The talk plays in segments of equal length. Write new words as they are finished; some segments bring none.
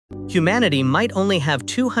Humanity might only have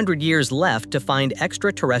 200 years left to find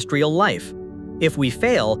extraterrestrial life. If we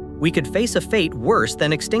fail, we could face a fate worse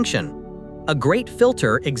than extinction. A great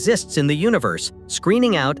filter exists in the universe,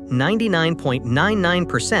 screening out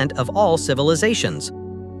 99.99% of all civilizations.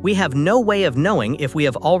 We have no way of knowing if we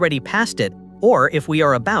have already passed it or if we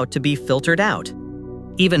are about to be filtered out.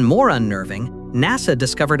 Even more unnerving, NASA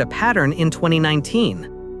discovered a pattern in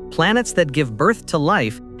 2019. Planets that give birth to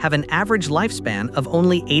life have an average lifespan of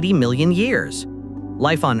only 80 million years.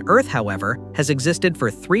 Life on Earth, however, has existed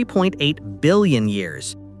for 3.8 billion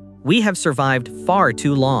years. We have survived far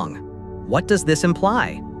too long. What does this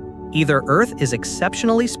imply? Either Earth is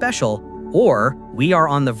exceptionally special, or we are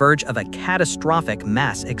on the verge of a catastrophic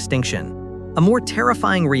mass extinction. A more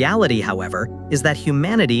terrifying reality, however, is that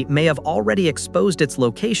humanity may have already exposed its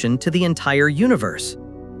location to the entire universe.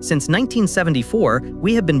 Since 1974,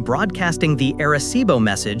 we have been broadcasting the Arecibo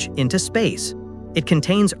message into space. It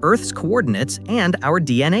contains Earth's coordinates and our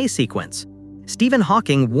DNA sequence. Stephen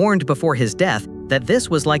Hawking warned before his death that this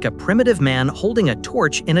was like a primitive man holding a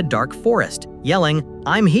torch in a dark forest, yelling,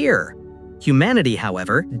 "I'm here." Humanity,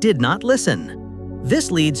 however, did not listen. This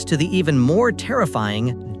leads to the even more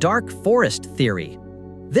terrifying dark forest theory.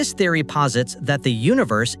 This theory posits that the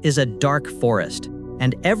universe is a dark forest,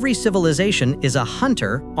 and every civilization is a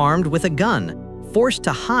hunter armed with a gun, forced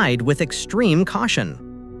to hide with extreme caution.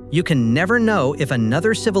 You can never know if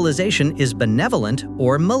another civilization is benevolent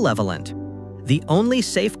or malevolent. The only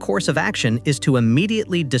safe course of action is to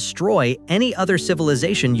immediately destroy any other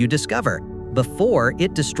civilization you discover before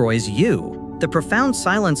it destroys you. The profound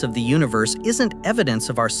silence of the universe isn't evidence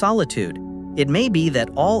of our solitude. It may be that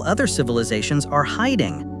all other civilizations are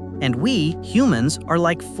hiding, and we, humans, are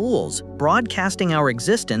like fools, broadcasting our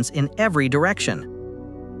existence in every direction.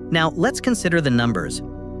 Now, let's consider the numbers.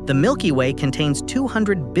 The Milky Way contains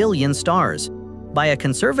 200 billion stars. By a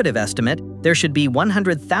conservative estimate, there should be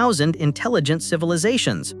 100,000 intelligent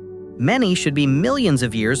civilizations. Many should be millions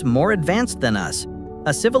of years more advanced than us.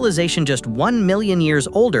 A civilization just 1 million years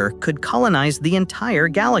older could colonize the entire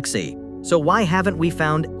galaxy. So why haven't we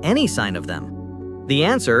found any sign of them? The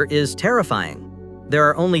answer is terrifying. There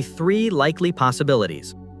are only 3 likely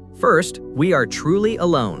possibilities. First, we are truly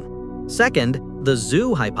alone. Second, the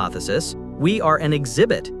zoo hypothesis, we are an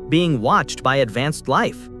exhibit being watched by advanced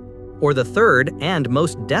life. Or the third and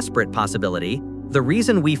most desperate possibility, the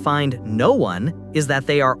reason we find no one is that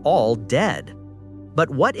they are all dead. But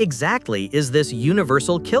what exactly is this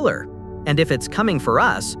universal killer? And if it's coming for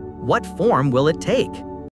us, what form will it take?